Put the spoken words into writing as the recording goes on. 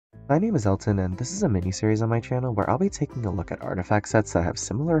My name is Elton, and this is a mini-series on my channel where I'll be taking a look at artifact sets that have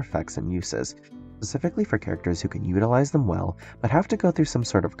similar effects and uses, specifically for characters who can utilize them well, but have to go through some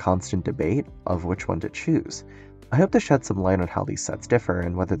sort of constant debate of which one to choose. I hope to shed some light on how these sets differ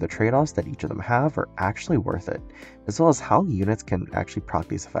and whether the trade-offs that each of them have are actually worth it, as well as how units can actually proc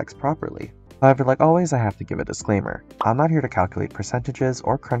these effects properly. However, like always, I have to give a disclaimer. I'm not here to calculate percentages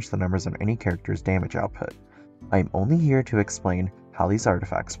or crunch the numbers on any character's damage output. I am only here to explain how these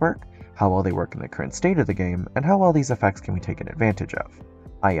artifacts work, how well they work in the current state of the game, and how well these effects can be taken advantage of.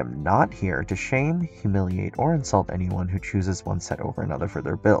 I am not here to shame, humiliate, or insult anyone who chooses one set over another for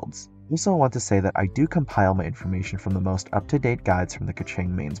their builds. I also want to say that I do compile my information from the most up-to-date guides from the Keqing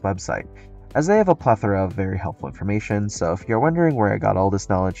Main's website, as they have a plethora of very helpful information, so if you're wondering where I got all this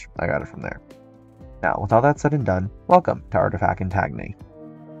knowledge, I got it from there. Now, with all that said and done, welcome to Artifact Antagony.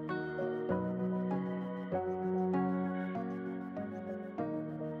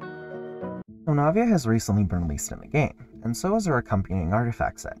 So Navia has recently been released in the game, and so is her accompanying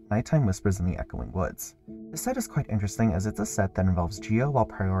artifact set, Nighttime Whispers in the Echoing Woods. This set is quite interesting as it's a set that involves Geo while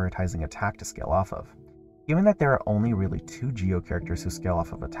prioritizing attack to scale off of. Given that there are only really 2 Geo characters who scale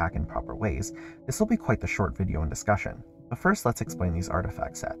off of attack in proper ways, this will be quite the short video and discussion. But first, let's explain these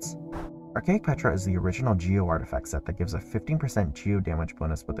artifact sets. Archaic Petra is the original Geo artifact set that gives a 15% Geo damage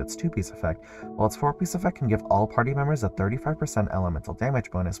bonus with its 2-piece effect, while its 4-piece effect can give all party members a 35% elemental damage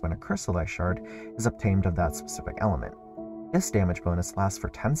bonus when a crystallized shard is obtained of that specific element. This damage bonus lasts for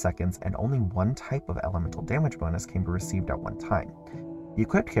 10 seconds, and only one type of elemental damage bonus can be received at one time. The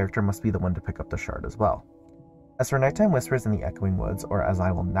equipped character must be the one to pick up the shard as well. As for Nighttime Whispers in the Echoing Woods, or as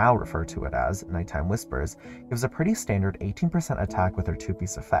I will now refer to it as, Nighttime Whispers, gives a pretty standard 18% attack with her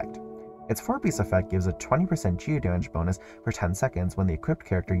 2-piece effect. Its 4-piece effect gives a 20% Geo damage bonus for 10 seconds when the equipped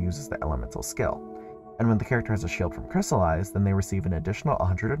character uses the elemental skill. And when the character has a shield from Crystallize, then they receive an additional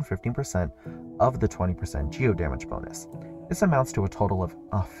 115% of the 20% Geo damage bonus. This amounts to a total of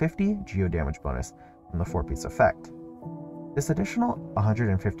a 50 Geo damage bonus from the 4-piece effect. This additional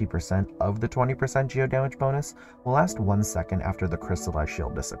 150% of the 20% Geo damage bonus will last 1 second after the Crystallized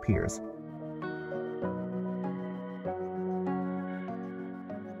shield disappears.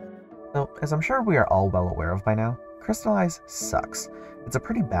 So, as I'm sure we are all well aware of by now, Crystallize sucks. It's a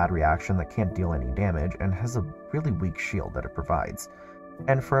pretty bad reaction that can't deal any damage and has a really weak shield that it provides.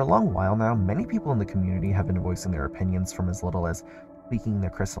 And for a long while now, many people in the community have been voicing their opinions from as little as tweaking the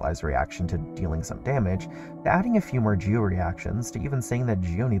Crystallize reaction to dealing some damage, to adding a few more Geo reactions, to even saying that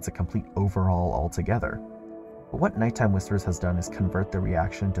Geo needs a complete overhaul altogether. But what Nighttime Whispers has done is convert the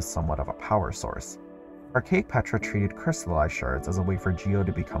reaction to somewhat of a power source. Archaic Petra treated crystallized shards as a way for Geo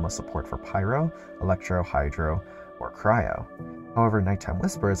to become a support for Pyro, Electro, Hydro, or Cryo. However, Nighttime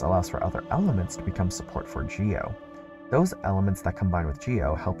Whispers allows for other elements to become support for Geo. Those elements that combine with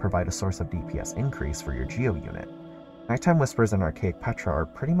Geo help provide a source of DPS increase for your Geo unit. Nighttime Whispers and Archaic Petra are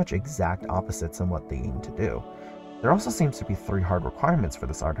pretty much exact opposites in what they aim to do. There also seems to be 3 hard requirements for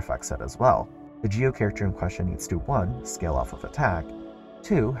this artifact set as well. The Geo character in question needs to 1. Scale off of attack,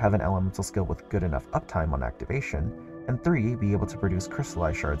 2. Have an elemental skill with good enough uptime on activation, and 3. Be able to produce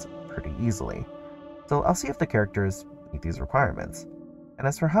crystallized shards pretty easily. So I'll see if the characters meet these requirements. And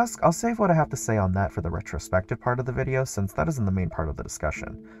as for Husk, I'll save what I have to say on that for the retrospective part of the video, since that isn't the main part of the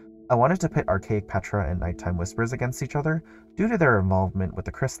discussion. I wanted to pit Archaic Petra and Nighttime Whispers against each other due to their involvement with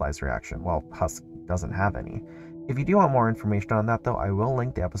the crystallized reaction, while Husk doesn't have any. If you do want more information on that though, I will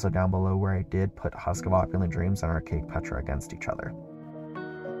link the episode down below where I did put Husk of Opulent Dreams and Archaic Petra against each other.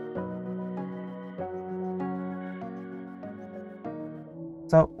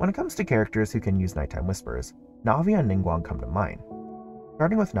 So, when it comes to characters who can use Nighttime Whispers, Navia and Ningguang come to mind.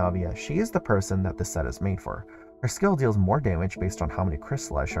 Starting with Navia, she is the person that this set is made for. Her skill deals more damage based on how many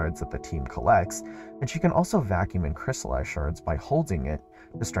crystallized shards that the team collects, and she can also vacuum in crystallized shards by holding it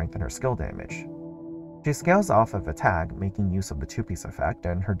to strengthen her skill damage. She scales off of attack, making use of the 2-piece effect,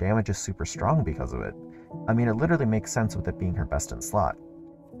 and her damage is super strong because of it. I mean, it literally makes sense with it being her best in slot.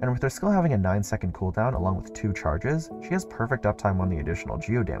 And with her skill having a 9-second cooldown along with 2 charges, she has perfect uptime on the additional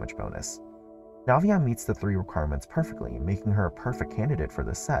Geo damage bonus. Navia meets the 3 requirements perfectly, making her a perfect candidate for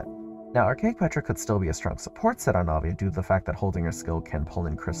this set. Now, Archaic Petra could still be a strong support set on Navia due to the fact that holding her skill can pull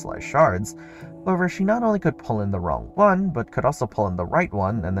in crystallized shards. However, she not only could pull in the wrong one, but could also pull in the right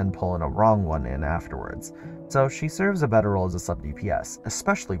one and then pull in a wrong one in afterwards. So she serves a better role as a sub DPS,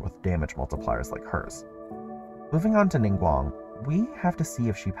 especially with damage multipliers like hers. Moving on to Ningguang, we have to see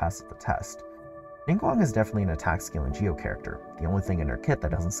if she passes the test. Ningguang is definitely an attack scaling Geo character. The only thing in her kit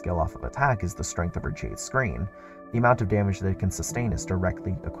that doesn't scale off of attack is the strength of her Jade Screen. The amount of damage that it can sustain is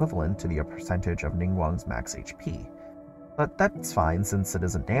directly equivalent to the percentage of Ningguang's max HP. but that's fine since it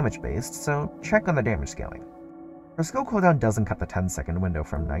isn't damage based, so check on the damage scaling. Her skill cooldown doesn't cut the 10-second window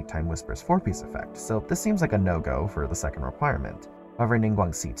from Nighttime Whisper's 4-piece effect, so this seems like a no-go for the second requirement. However,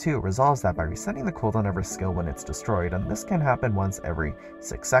 Ningguang C2 resolves that by resetting the cooldown of her skill when it's destroyed, and this can happen once every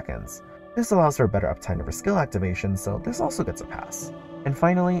 6 seconds. This allows for a better uptime of her skill activation, so this also gets a pass. And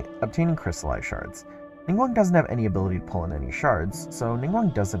finally, obtaining crystallized shards. Ningguang doesn't have any ability to pull in any shards, so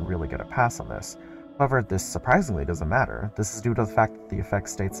Ningguang doesn't really get a pass on this. However, this surprisingly doesn't matter. This is due to the fact that the effect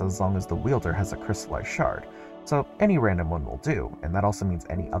states as long as the wielder has a crystallized shard, so any random one will do, and that also means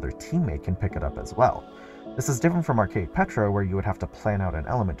any other teammate can pick it up as well. This is different from Archaic Petra, where you would have to plan out an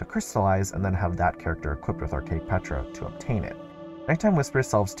element to crystallize and then have that character equipped with Archaic Petra to obtain it. Nighttime Whisper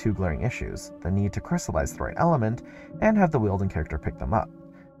solves two glaring issues: the need to crystallize the right element, and have the wielding character pick them up.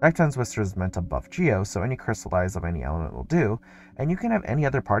 Nighttime Whisper is meant to buff Geo, so any crystallize of any element will do, and you can have any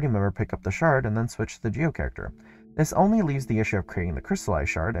other party member pick up the shard and then switch to the Geo character. This only leaves the issue of creating the crystallized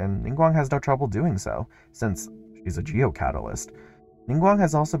shard, and Ningguang has no trouble doing so, since she's a Geo catalyst. Ningguang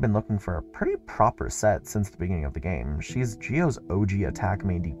has also been looking for a pretty proper set since the beginning of the game. She's Geo's OG attack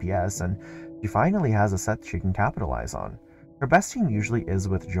main DPS, and she finally has a set she can capitalize on. Her best team usually is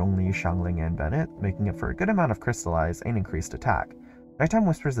with Zhongli, Xiangling, and Bennett, making it for a good amount of crystallize and increased attack. Nighttime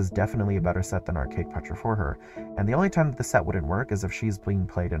Whispers is definitely a better set than Archaic Petra for her, and the only time that the set wouldn't work is if she's being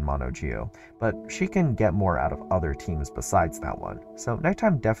played in Mono Geo, but she can get more out of other teams besides that one, so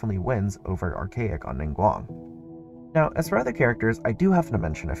Nighttime definitely wins over Archaic on Ningguang. Now, as for other characters, I do have to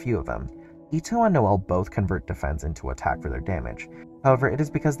mention a few of them. Itto and Noelle both convert defense into attack for their damage. However, it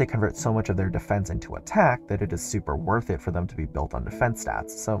is because they convert so much of their defense into attack that it is super worth it for them to be built on defense stats,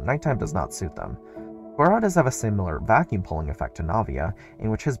 so Nighttime does not suit them. Gorou does have a similar vacuum pulling effect to Navia, in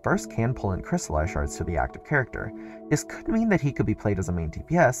which his burst can pull in crystallized shards to the active character. This could mean that he could be played as a main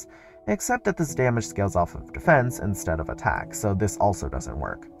DPS, except that this damage scales off of defense instead of attack, so this also doesn't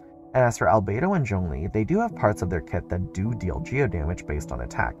work. And as for Albedo and Zhongli, they do have parts of their kit that do deal geo damage based on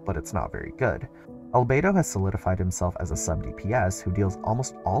attack, but it's not very good. Albedo has solidified himself as a sub-DPS who deals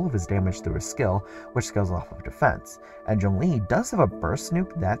almost all of his damage through his skill, which scales off of defense, and Zhongli does have a burst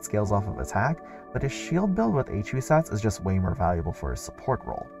nuke that scales off of attack, but his shield build with HV stats is just way more valuable for his support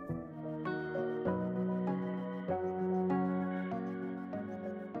role.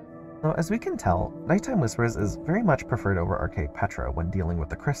 So as we can tell, Nighttime Whispers is very much preferred over Archaic Petra when dealing with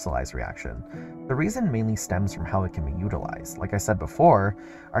the crystallize reaction. The reason mainly stems from how it can be utilized. Like I said before,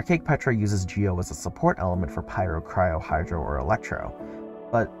 Archaic Petra uses Geo as a support element for Pyro, Cryo, Hydro, or Electro,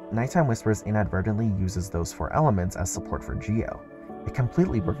 but Nighttime Whispers inadvertently uses those four elements as support for Geo. It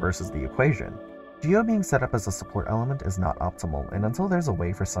completely reverses the equation. Geo being set up as a support element is not optimal, and until there's a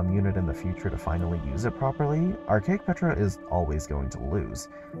way for some unit in the future to finally use it properly, Archaic Petra is always going to lose.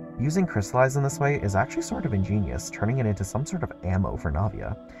 Using Crystallize in this way is actually sort of ingenious, turning it into some sort of ammo for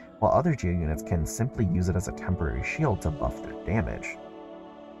Navia, while other Geo units can simply use it as a temporary shield to buff their damage.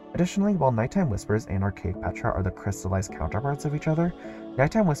 Additionally, while Nighttime Whispers and Archaic Petra are the crystallized counterparts of each other,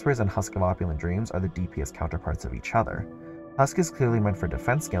 Nighttime Whispers and Husk of Opulent Dreams are the DPS counterparts of each other. Husk is clearly meant for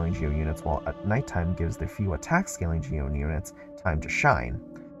defense scaling Geo units, while at Nighttime gives the few attack scaling Geo units time to shine.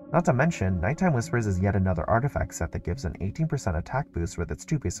 Not to mention, Nighttime Whispers is yet another artifact set that gives an 18% attack boost with its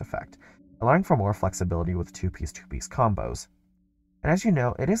 2-piece effect, allowing for more flexibility with 2-piece combos. And as you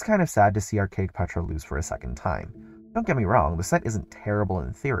know, it is kind of sad to see Archaic Petra lose for a second time. Don't get me wrong, the set isn't terrible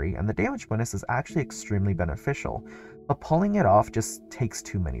in theory, and the damage bonus is actually extremely beneficial, but pulling it off just takes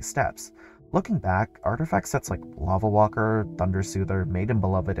too many steps. Looking back, artifact sets like Lava Walker, Thunder Soother, Maiden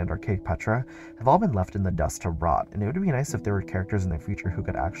Beloved, and Archaic Petra have all been left in the dust to rot, and it would be nice if there were characters in the future who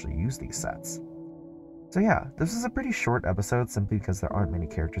could actually use these sets. So yeah, this is a pretty short episode simply because there aren't many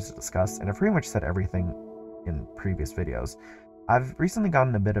characters to discuss, and I've pretty much said everything in previous videos. I've recently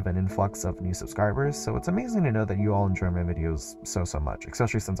gotten a bit of an influx of new subscribers, so it's amazing to know that you all enjoy my videos so much,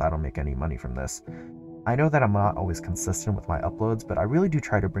 especially since I don't make any money from this. I know that I'm not always consistent with my uploads, but I really do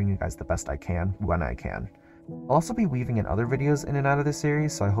try to bring you guys the best I can when I can. I'll also be weaving in other videos in and out of this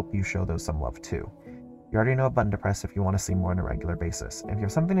series, so I hope you show those some love too. You already know what button to press if you want to see more on a regular basis, and if you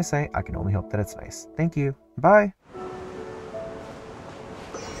have something to say, I can only hope that it's nice. Thank you. Bye!